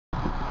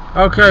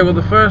Okay, well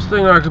the first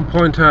thing I can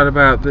point out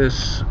about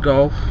this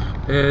Golf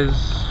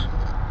is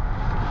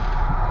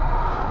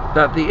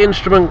that the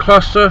instrument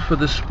cluster for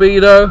the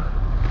speedo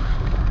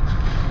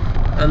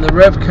and the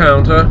rev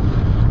counter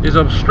is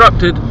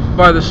obstructed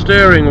by the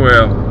steering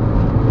wheel.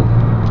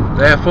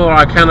 Therefore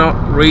I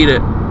cannot read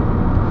it.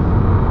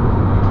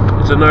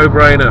 It's a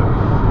no-brainer.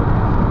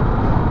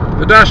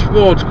 The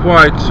dashboard's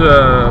quite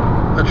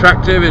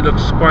attractive, it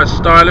looks quite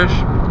stylish.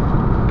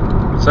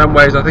 In some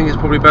ways I think it's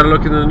probably better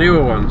looking than the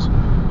newer ones.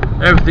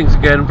 Everything's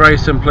again very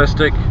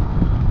simplistic,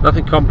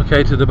 nothing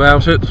complicated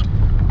about it.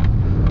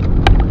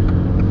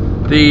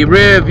 The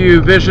rear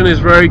view vision is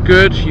very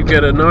good. You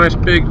get a nice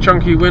big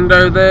chunky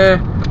window there,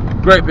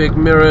 great big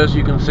mirrors,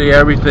 you can see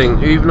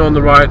everything, even on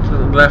the right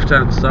and left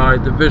hand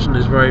side. The vision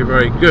is very,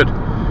 very good.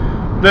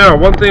 Now,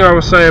 one thing I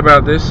will say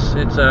about this,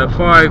 it's a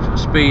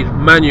 5-speed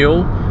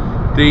manual.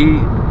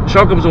 The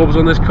shock absorbers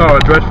on this car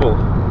are dreadful.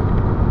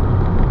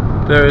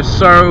 There is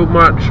so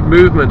much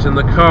movement in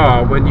the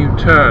car when you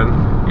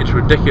turn, it's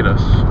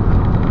ridiculous.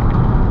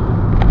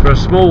 For a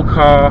small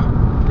car,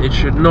 it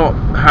should not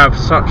have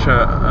such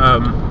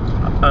a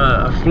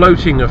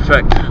floating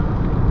effect.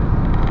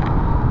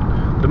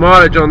 The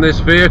mileage on this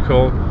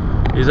vehicle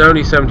is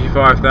only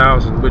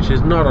 75,000, which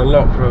is not a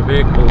lot for a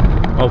vehicle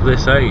of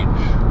this age.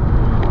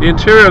 The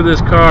interior of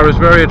this car is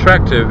very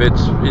attractive.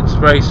 It's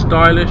very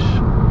stylish.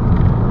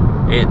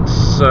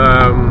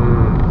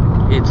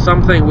 It's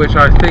something which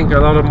I think a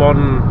lot of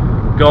modern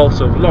Golfs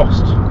have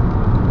lost.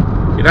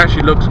 It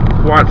actually looks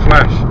quite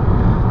flash.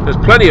 There's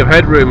plenty of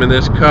headroom in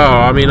this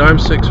car. I mean, I'm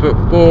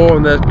 6'4",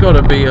 and there's got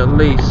to be at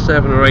least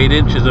 7 or 8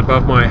 inches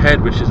above my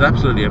head, which is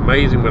absolutely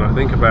amazing when I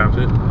think about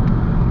it.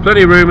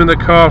 Plenty of room in the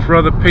car for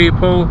other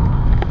people.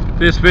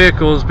 This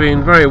vehicle has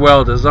been very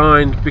well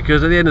designed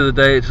because at the end of the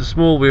day it's a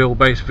small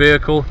wheelbase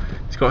vehicle.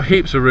 It's got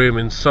heaps of room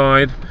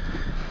inside,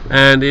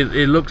 and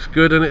it looks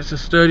good, and it's a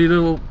sturdy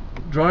little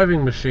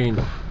driving machine.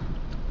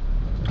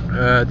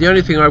 The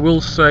only thing I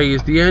will say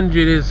is the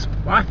engine is,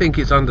 I think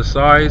it's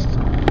undersized,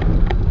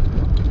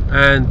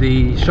 and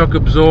the shock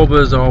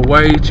absorbers are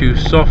way too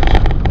soft.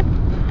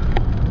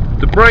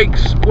 The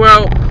brakes,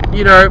 well,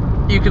 you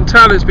know, you can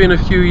tell it's been a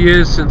few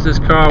years since this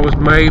car was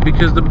made,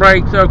 because the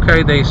brakes,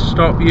 okay, they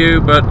stop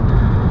you, but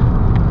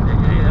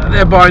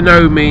they're by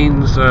no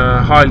means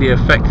highly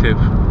effective.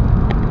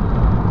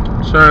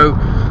 So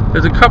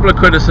there's a couple of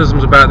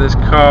criticisms about this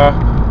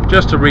car.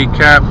 Just to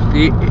recap,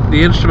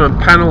 the instrument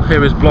panel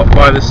here is blocked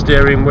by the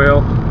steering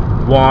wheel.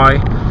 Why?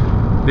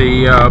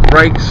 The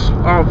brakes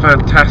aren't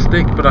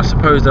fantastic, but I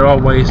suppose there are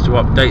ways to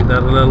update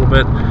that a little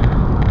bit.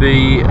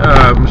 The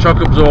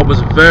shock absorber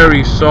is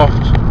very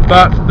soft,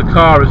 but the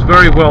car is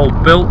very well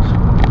built.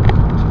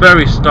 It's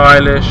very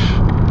stylish,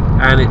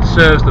 and it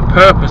serves the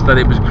purpose that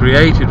it was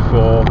created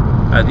for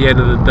at the end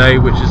of the day,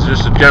 which is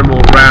just a general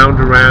round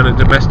around a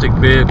domestic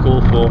vehicle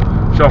for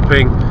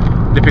shopping,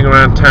 nipping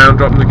around town,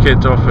 dropping the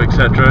kids off,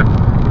 etc.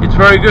 It's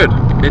very good.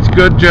 It's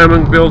good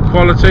German build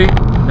quality,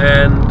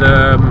 and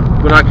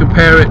when I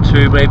compare it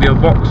to maybe a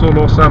Vauxhall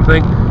or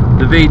something,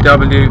 the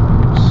VW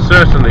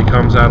certainly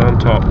comes out on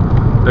top.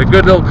 They're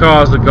good little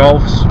cars, the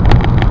Golfs.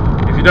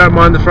 If you don't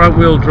mind the front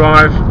wheel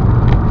drive,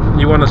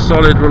 you want a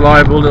solid,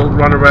 reliable little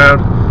run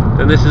around,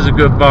 then this is a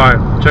good buy.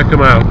 Check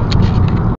them out.